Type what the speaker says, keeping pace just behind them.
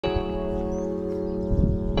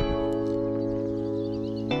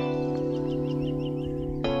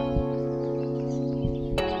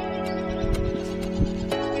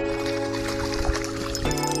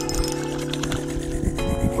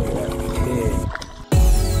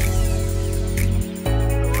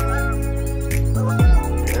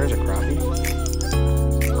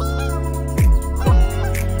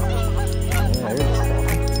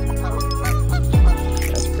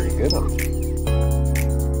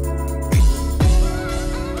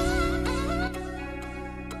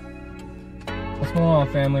all,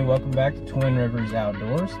 family? Welcome back to Twin Rivers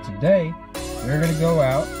Outdoors. Today, we're going to go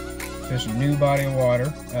out, fish a new body of water.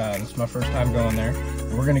 This is my first time going there.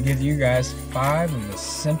 We're going to give you guys 5 of the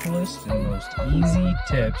simplest and most easy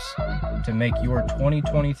tips to make your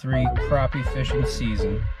 2023 crappie fishing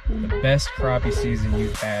season the best crappie season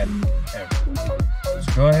you've had ever.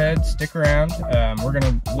 So go ahead, stick around. We're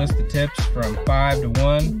going to list the tips from 5 to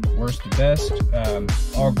 1, worst to best.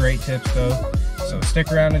 All great tips though. So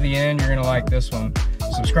stick around to the end, you're going to like this one.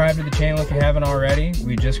 Subscribe to the channel if you haven't already.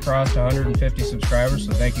 We just crossed 150 subscribers,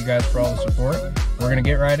 so thank you guys for all the support. We're going to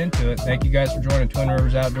get right into it. Thank you guys for joining Twin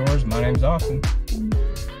Rivers Outdoors. My name's Austin.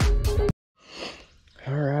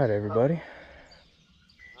 All right, everybody.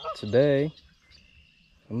 Today,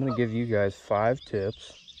 I'm going to give you guys 5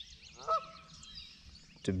 tips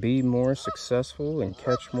to be more successful and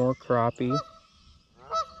catch more crappie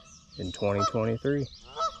in 2023.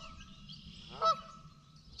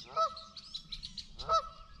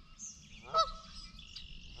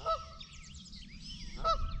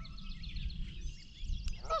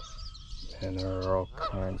 And there are all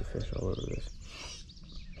kinds of fish all over this.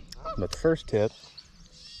 But the first tip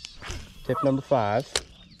number 5,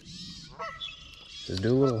 is do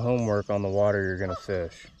a little homework on the water you're gonna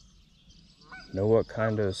fish. Know what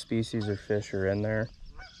kind of species or fish are in there.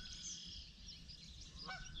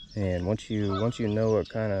 And once you know what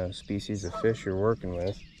kind of species of fish you're working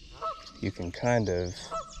with, you can kind of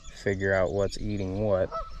figure out what's eating what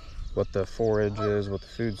the forage is, what the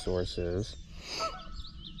food source is.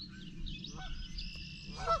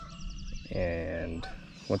 And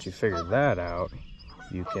once you figure that out,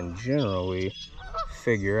 you can generally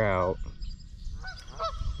figure out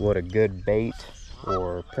what a good bait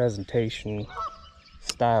or presentation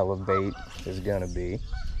style of bait is gonna be.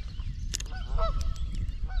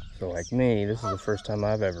 So like me, this is the first time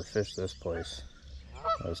I've ever fished this place.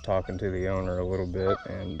 I was talking to the owner a little bit,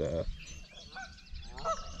 and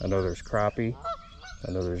I know there's crappie,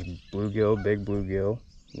 I know there's bluegill, big bluegill,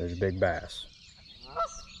 and there's big bass.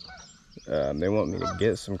 They want me to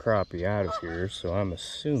get some crappie out of here, so I'm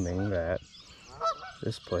assuming that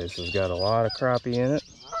this place has got a lot of crappie in it.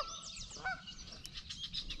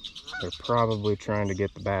 They're probably trying to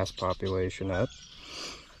get the bass population up,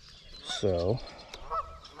 so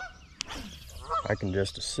I can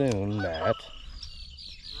just assume that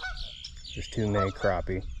there's too many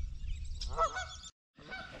crappie.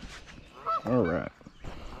 Alright,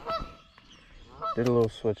 did a little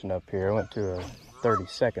switching up here. I went to a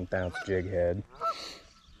 32nd ounce jig head.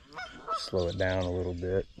 Slow it down a little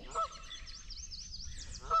bit.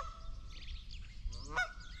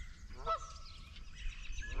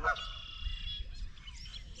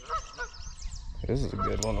 This is a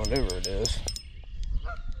good one, whatever it is.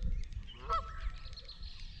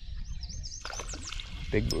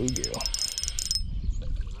 Big bluegill.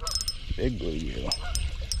 Big bluegill.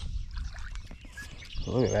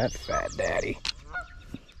 Look at that fat daddy.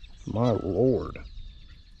 My Lord.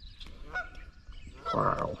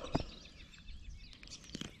 Wow.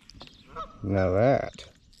 Now that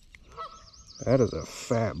is a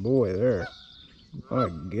fat boy there. My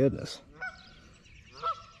goodness.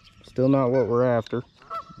 Still not what we're after,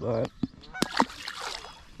 but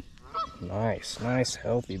nice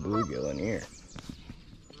healthy bluegill in here.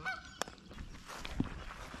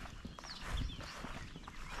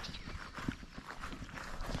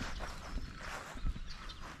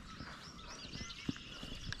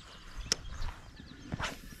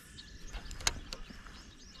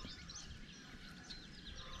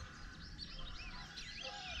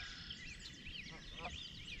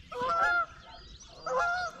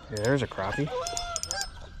 Yeah, there's a crappie.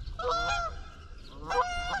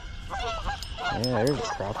 Yeah, there's a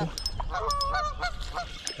crappie.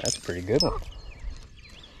 That's a pretty good one.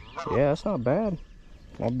 Yeah, that's not bad.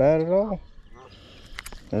 Not bad at all.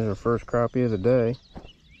 There's our first crappie of the day.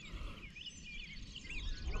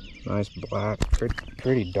 Nice black,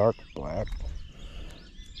 pretty dark black.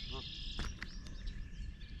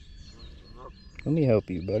 Let me help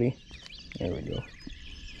you, buddy. There we go.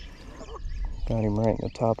 Got him right in the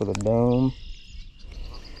top of the dome.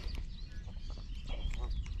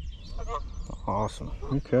 Awesome.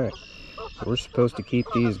 Okay. So we're supposed to keep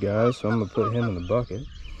these guys, so I'm going to put him in the bucket.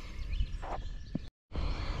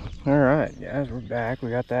 Alright, guys, we're back.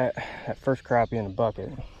 We got that first crappie in the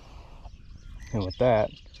bucket. And with that,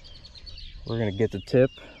 we're going to get to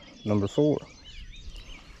tip number 4.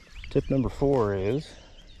 Tip number 4 is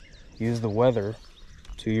use the weather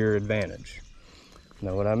to your advantage.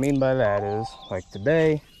 Now what I mean by that is, like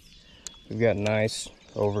today, we've got nice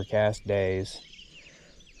overcast days.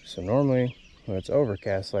 So normally when it's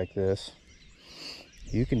overcast like this,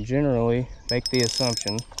 you can generally make the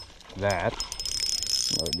assumption that,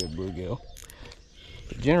 another good bluegill,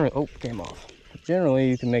 generally, oh, came off. Generally,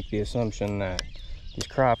 you can make the assumption that these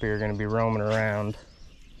crappie are going to be roaming around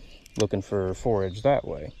looking for forage that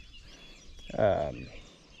way.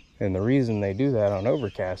 And the reason they do that on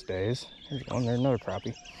overcast days, there's one, there's another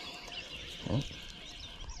crappie.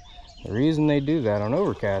 The reason they do that on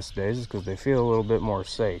overcast days is because they feel a little bit more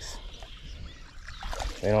safe.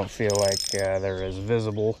 They don't feel like they're as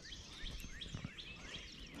visible.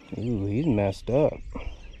 Ooh, he's messed up.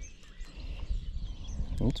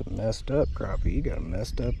 It's a messed up crappie. You got a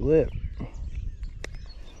messed up lip.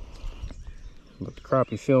 But the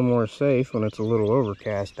crappie feel more safe when it's a little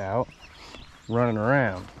overcast out, running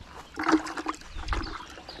around.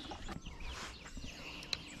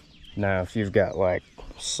 Now, if you've got like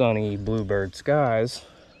sunny bluebird skies,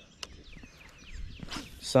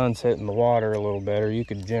 sun's hitting the water a little better, you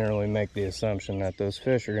could generally make the assumption that those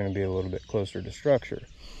fish are going to be a little bit closer to structure.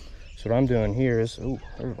 So what I'm doing here is, ooh,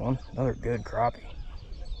 there's one, another good crappie.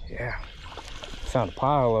 Yeah, found a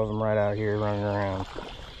pile of them right out here running around.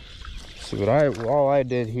 So all I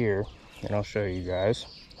did here, and I'll show you guys.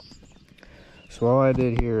 So all I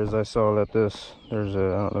did here is I saw that there's a,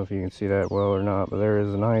 I don't know if you can see that well or not, but there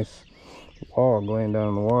is a nice log laying down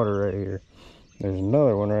in the water right here. There's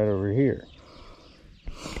another one right over here.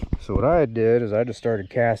 So what I did is I just started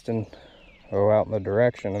casting out in the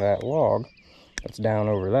direction of that log that's down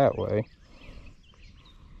over that way.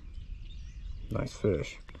 Nice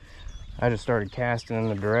fish. I just started casting in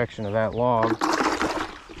the direction of that log,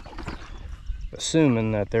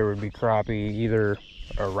 assuming that there would be crappie either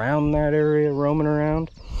around that area roaming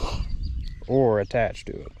around or attached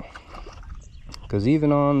to it. Because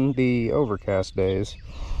even on the overcast days,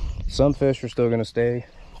 some fish are still going to stay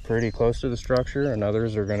pretty close to the structure and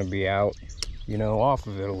others are going to be out, you know, off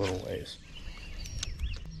of it a little ways.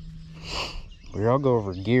 Here, I'll go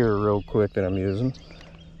over gear real quick that I'm using.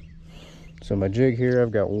 So my jig here,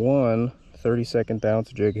 I've got one 32nd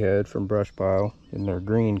ounce jig head from Brush Pile in their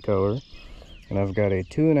green color, and I've got a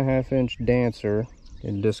 2.5 inch dancer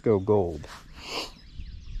in disco gold.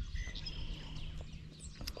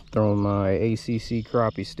 Throwing my ACC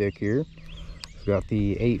crappie stick here. I've got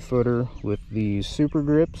the 8-footer with these super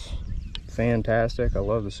grips. Fantastic, I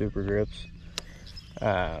love the super grips.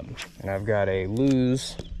 And I've got a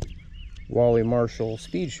Lew's Wally Marshall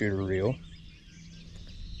speed shooter reel,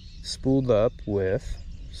 spooled up with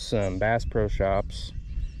some Bass Pro Shops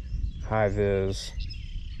high-vis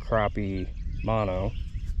crappie mono.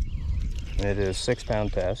 And it is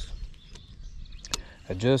 6-pound test.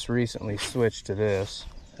 I just recently switched to this.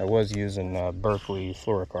 I was using Berkeley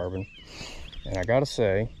fluorocarbon, and I gotta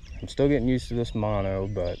say, I'm still getting used to this mono,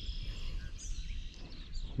 but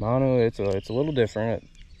mono, it's a little different. It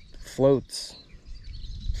floats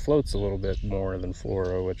a little bit more than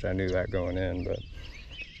fluoro, which I knew that going in, but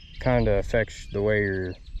kind of affects the way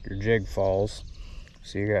your jig falls,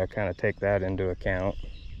 so you gotta kind of take that into account.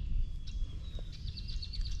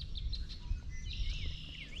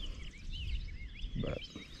 But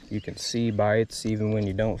you can see bites even when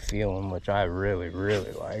you don't feel them, which I really,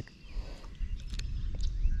 really like.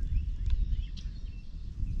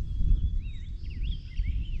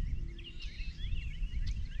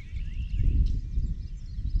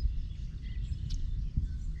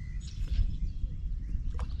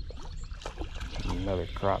 Another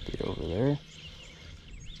crappie over there.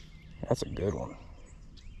 That's a good one.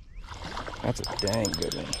 That's a dang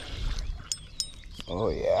good one. Oh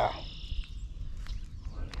yeah.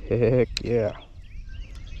 Heck yeah.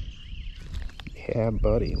 Yeah,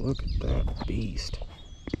 buddy, look at that beast.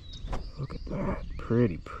 Look at that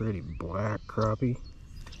pretty black crappie.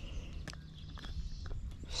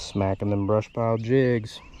 Smacking them brush pile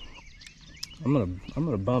jigs. I'm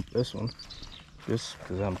gonna bump this one just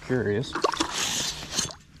because I'm curious.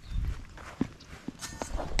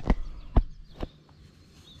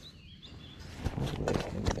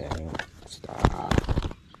 Stop,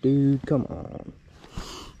 dude, come on.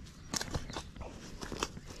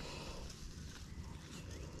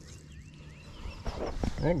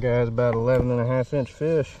 That guy's about 11.5 inch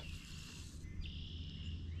fish.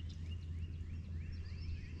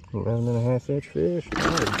 11.5 inch fish.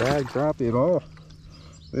 Not a bad crappie at all.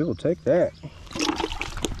 We will take that.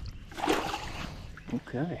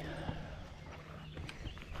 Okay.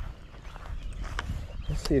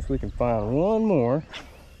 Let's see if we can find one more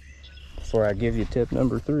before I give you tip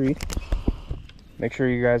number 3. Make sure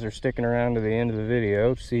you guys are sticking around to the end of the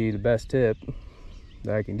video to see the best tip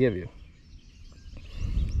that I can give you.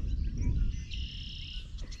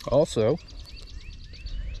 Also,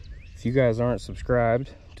 if you guys aren't subscribed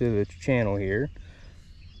to the channel here,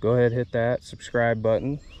 go ahead, hit that subscribe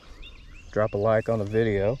button, drop a like on the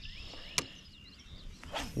video.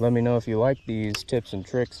 Let me know if you like these tips and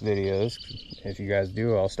tricks videos. If you guys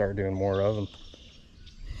do, I'll start doing more of them.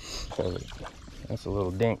 So that's a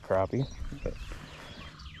little dink crappie, but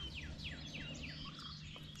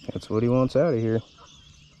that's what he wants out of here.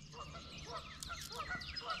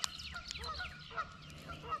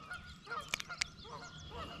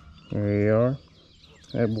 There you are.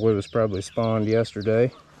 That boy was probably spawned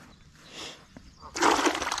yesterday.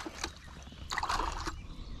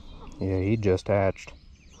 Yeah, he just hatched.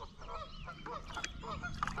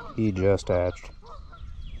 He just hatched.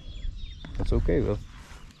 That's okay though.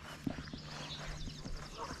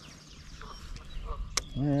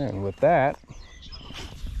 Alright, and with that,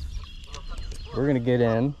 we're going to get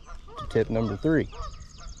in to tip number 3.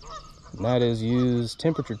 And that is use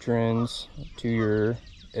temperature trends to your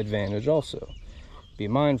advantage also. Be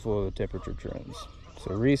mindful of the temperature trends.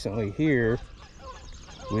 So recently here,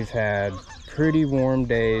 we've had pretty warm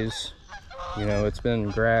days. You know, it's been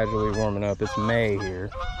gradually warming up. It's May here.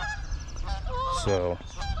 So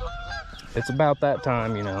it's about that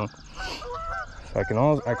time, you know. So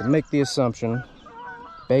I can make the assumption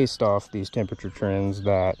based off these temperature trends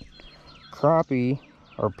that crappie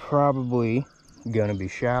are probably going to be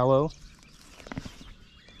shallow.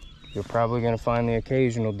 You're probably going to find the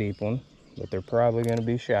occasional deep one, but they're probably going to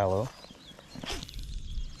be shallow.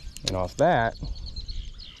 And off that,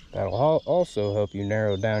 that'll also help you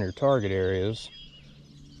narrow down your target areas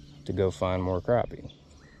to go find more crappie.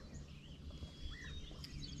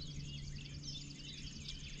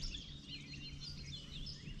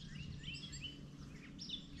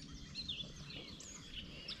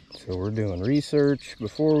 So we're doing research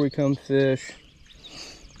before we come fish.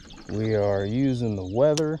 We are using the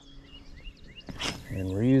weather and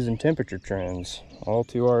we're using temperature trends all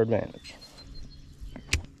to our advantage.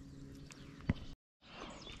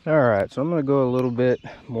 Alright, so I'm going to go a little bit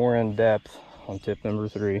more in depth on tip number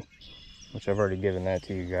 3, which I've already given that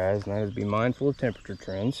to you guys, and that is be mindful of temperature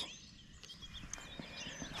trends.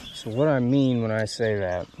 So what I mean when I say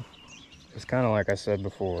that is kind of like I said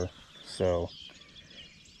before. So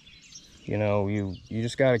you know, you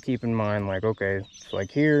just got to keep in mind, like, okay, so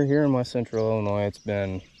like here in West Central Illinois, it's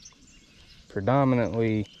been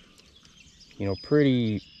predominantly, you know,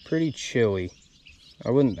 pretty chilly.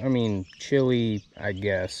 I mean chilly, I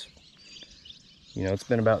guess. You know, it's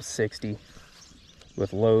been about 60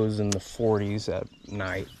 with lows in the 40s at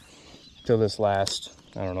night till this last,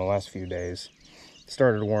 I don't know, last few days. It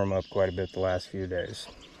started to warm up quite a bit the last few days.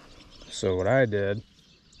 So what I did,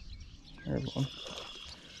 there's one.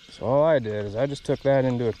 So all I did is I just took that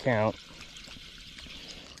into account,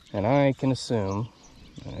 and I can assume,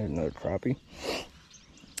 there's another crappie,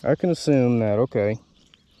 I can assume that, okay,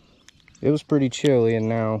 it was pretty chilly and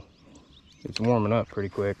now it's warming up pretty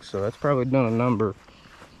quick, so that's probably done a number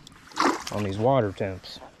on these water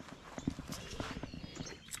temps.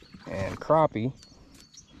 And crappie,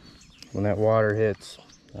 when that water hits,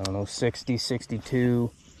 I don't know, 60,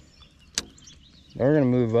 62, they're gonna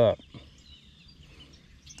move up.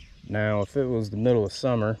 Now, if it was the middle of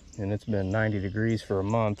summer and it's been 90 degrees for a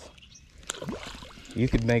month, you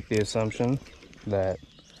could make the assumption that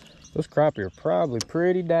those crappie are probably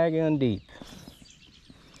pretty daggone deep.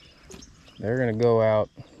 They're gonna go out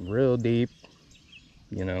real deep,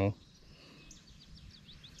 you know,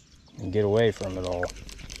 and get away from it all.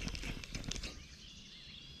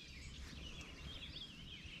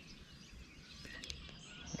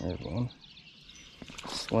 There's one.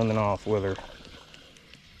 Swimming off with her.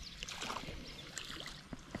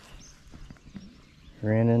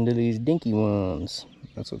 Ran into these dinky ones.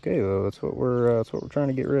 That's okay though. That's what we're trying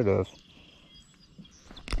to get rid of.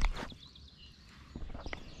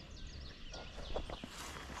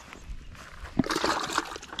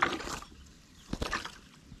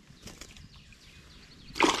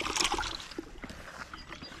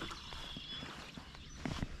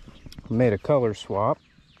 Made a color swap.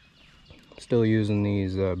 Still using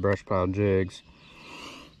these brush pile jigs.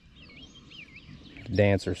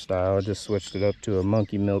 Dancer style. I just switched it up to a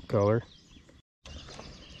monkey milk color.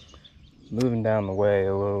 Moving down the way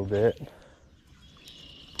a little bit.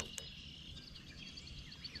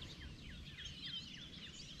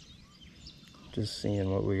 Just seeing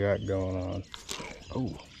what we got going on.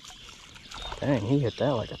 Oh, dang, he hit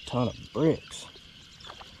that like a ton of bricks.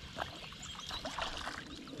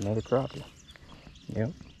 Another crappie.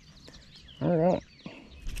 Yep. All right.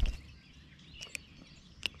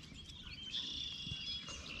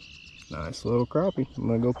 Nice little crappie. I'm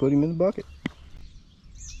gonna go put him in the bucket.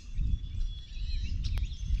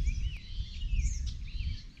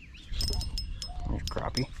 There's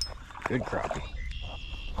crappie. Good crappie.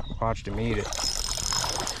 Watched him eat it.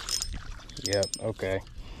 Yep, okay.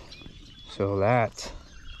 So that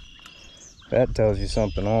tells you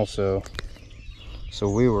something also. So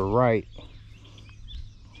we were right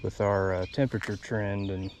with our temperature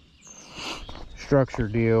trend and structure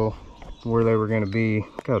deal, where they were going to be.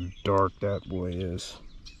 Look how dark that boy is.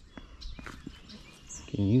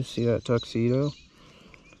 Can you see that tuxedo?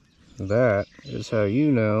 That is how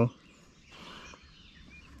you know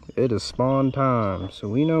it is spawn time. So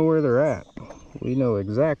we know where they're at. We know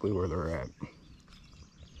exactly where they're at.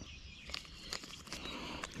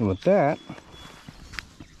 And with that,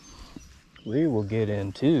 we will get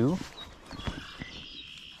into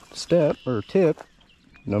tip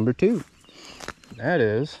number 2. That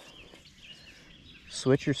is,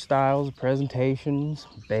 switch your styles of presentations,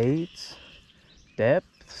 baits,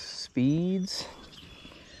 depths, speeds.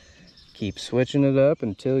 Keep switching it up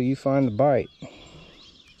until you find the bite.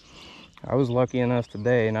 I was lucky enough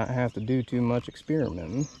today not have to do too much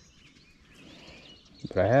experimenting,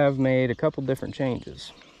 but I have made a couple different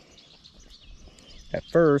changes. At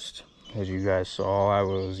first, as you guys saw, I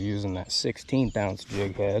was using that 16th ounce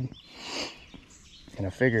jig head, and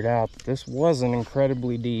I figured out that this wasn't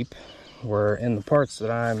incredibly deep where in the parts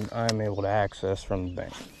that I'm able to access from the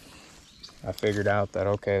bank. I figured out that,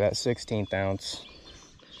 okay, that 16th ounce,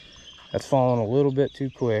 that's falling a little bit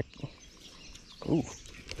too quick. Ooh.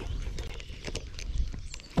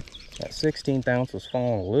 That 16th ounce was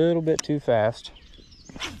falling a little bit too fast,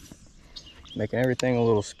 making everything a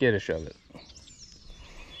little skittish of it.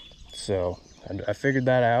 So I figured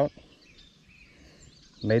that out,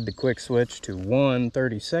 made the quick switch to one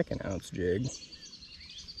 32nd ounce jig,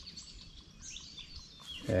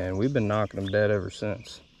 and we've been knocking them dead ever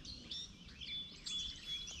since.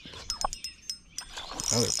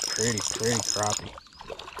 Another pretty crappie.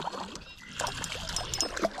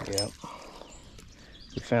 Yep.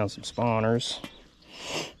 We found some spawners.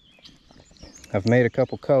 I've made a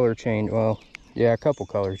couple color change. Well, yeah, a couple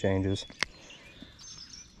color changes.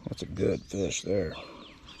 That's a good fish there.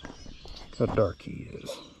 Look how dark he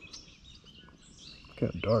is.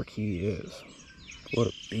 Look how dark he is. What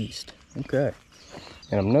a beast. Okay.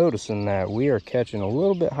 And I'm noticing that we are catching a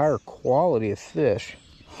little bit higher quality of fish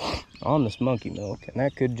on this monkey milk, and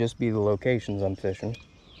that could just be the locations I'm fishing,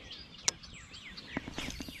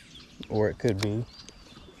 or it could be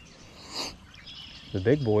the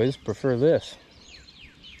big boys prefer this.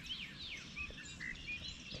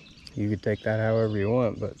 You could take that however you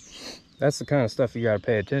want, but that's the kind of stuff you got to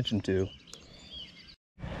pay attention to.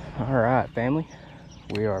 All right, family,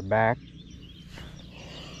 we are back.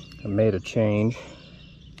 I made a change.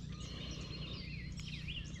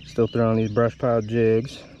 Still throwing these brush pile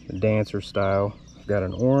jigs, the dancer style. I've got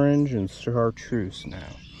an orange and chartreuse now.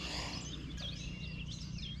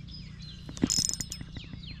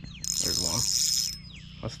 There's one.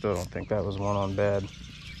 I still don't think that was one on bed.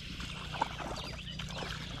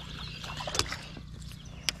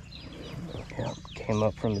 Yeah, came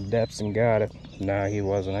up from the depths and got it. Nah, he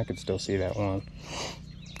wasn't. I could still see that one.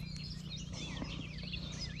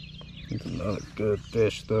 It's another good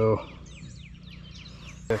fish though.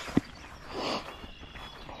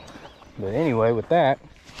 But anyway, with that,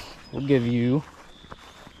 we'll give you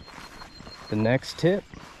the next tip,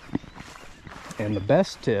 and the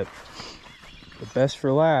best tip, the best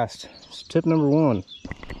for last. It's tip number 1.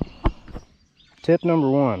 Tip number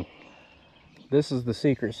 1. This is the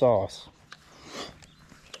secret sauce.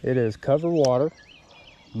 It is cover water,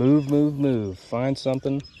 move, move, move. Find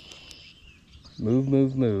something, move,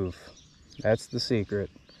 move, move. That's the secret.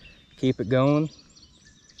 Keep it going.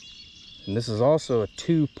 And this is also a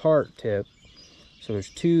 2-part tip. So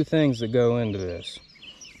there's 2 things that go into this.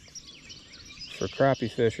 For crappie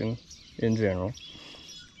fishing in general,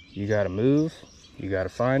 you gotta move, you gotta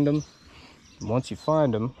find them. And once you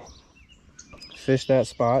find them, fish that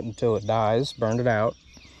spot until it dies, burn it out.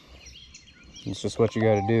 It's just what you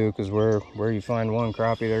gotta do, because where you find one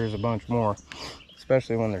crappie, there's a bunch more,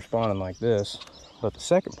 especially when they're spawning like this. But the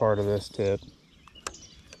second part of this tip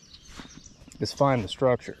is find the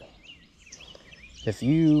structure. If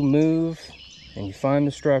you move and you find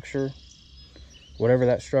the structure, whatever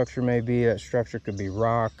that structure may be, that structure could be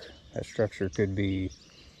rock, that structure could be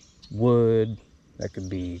wood, that could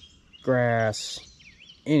be grass,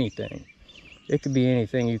 anything. It could be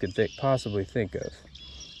anything you could possibly think of.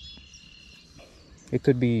 It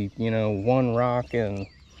could be, you know, one rock in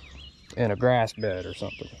a grass bed or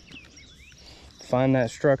something. Find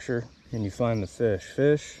that structure and you find the fish.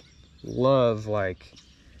 Fish love like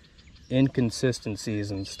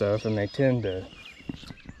inconsistencies and stuff, and they tend to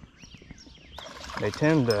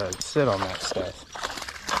sit on that stuff.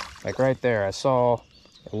 Like right there, I saw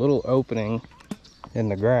a little opening in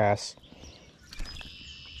the grass,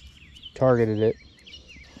 targeted it,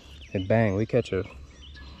 and bang, we catch a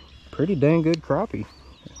pretty dang good crappie.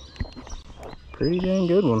 Pretty dang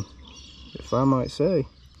good one, if I might say.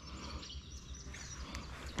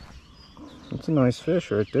 That's a nice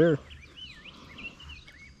fish right there.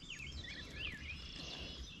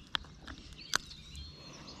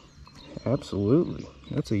 Absolutely,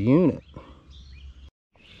 that's a unit.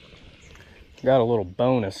 Got a little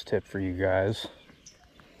bonus tip for you guys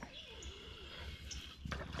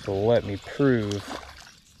to let me prove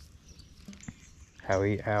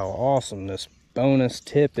how awesome this bonus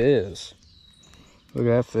tip is. Look at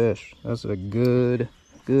that fish. That's a good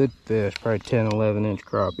fish. Probably 10-11 inch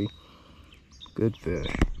crappie. Good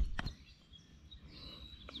fish.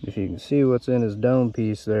 If you can see what's in his dome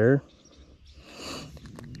piece there,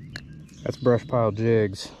 that's brush pile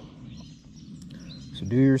jigs. So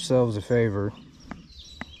do yourselves a favor,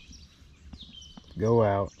 go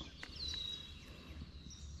out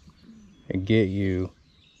and get you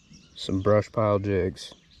some brush pile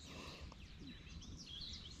jigs.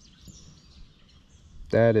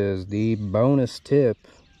 That is the bonus tip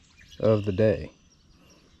of the day.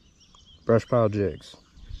 Brush pile jigs.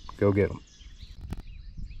 Go get them.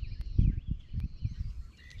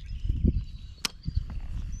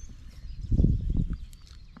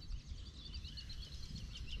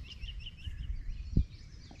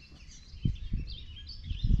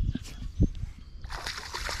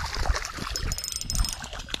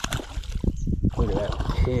 Look at that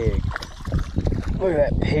pig. Look at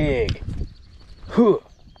that pig. Whew.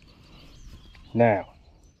 Now,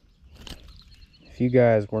 if you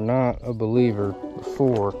guys were not a believer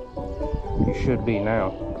before, you should be now.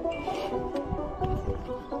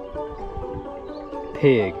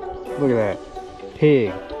 Pig. Look at that.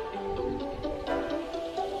 Pig.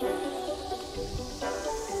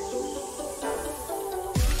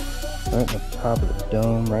 Right at the top of the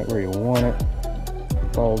dome, right where you want it.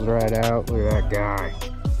 Falls right out. Look at that guy.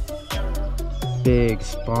 Big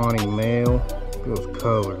spawning male. Look at those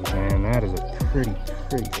colors, man. That is a pretty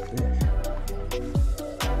fish.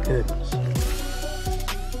 Goodness.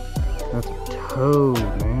 That's a toad,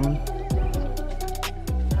 man.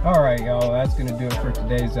 Alright, y'all. That's going to do it for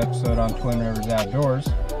today's episode on Twin Rivers Outdoors.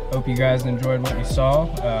 Hope you guys enjoyed what you saw.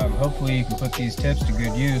 Hopefully you can put these tips to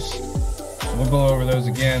good use. So we'll go over those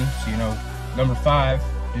again. So, you know, number 5,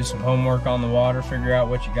 do some homework on the water. Figure out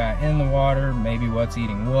what you got in the water. Maybe what's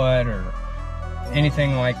eating what or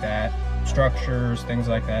anything like that. Structures, things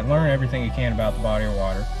like that. Learn everything you can about the body of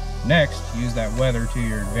water. Next, use that weather to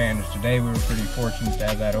your advantage. Today we were pretty fortunate to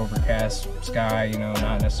have that overcast sky, you know,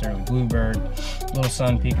 not necessarily bluebird, little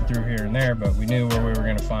sun peeking through here and there, but we knew where we were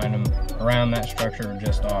going to find them around that structure or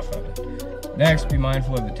just off of it. Next, be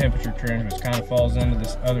mindful of the temperature trend, which kind of falls into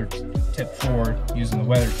this other tip 4, using the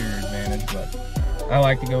weather to your advantage, but I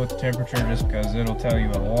like to go with the temperature just because it'll tell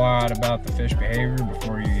you a lot about the fish behavior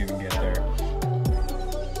before you even get there.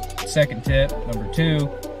 Second tip, number 2,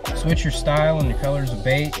 switch your style and your colors of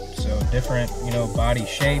bait. So different, you know, body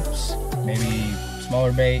shapes, maybe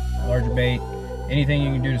smaller bait, larger bait, anything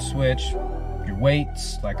you can do to switch. Your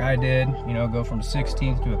weights, like I did, you know, go from a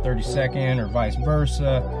 16th to a 32nd or vice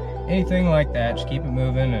versa. Anything like that, just keep it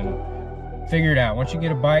moving and figure it out. Once you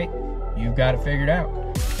get a bite, you've got it figured out.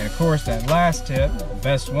 And of course, that last tip, the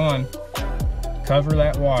best one, cover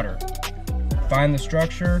that water. Find the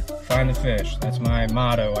structure, find the fish. That's my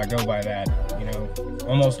motto. I go by that. You know,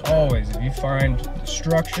 almost always, if you find the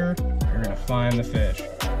structure, you're gonna find the fish.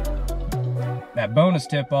 That bonus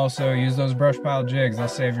tip also, use those brush pile jigs. They'll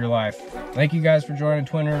save your life. Thank you guys for joining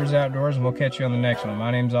Twin Rivers Outdoors, and we'll catch you on the next one.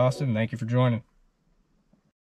 My name's Austin. Thank you for joining.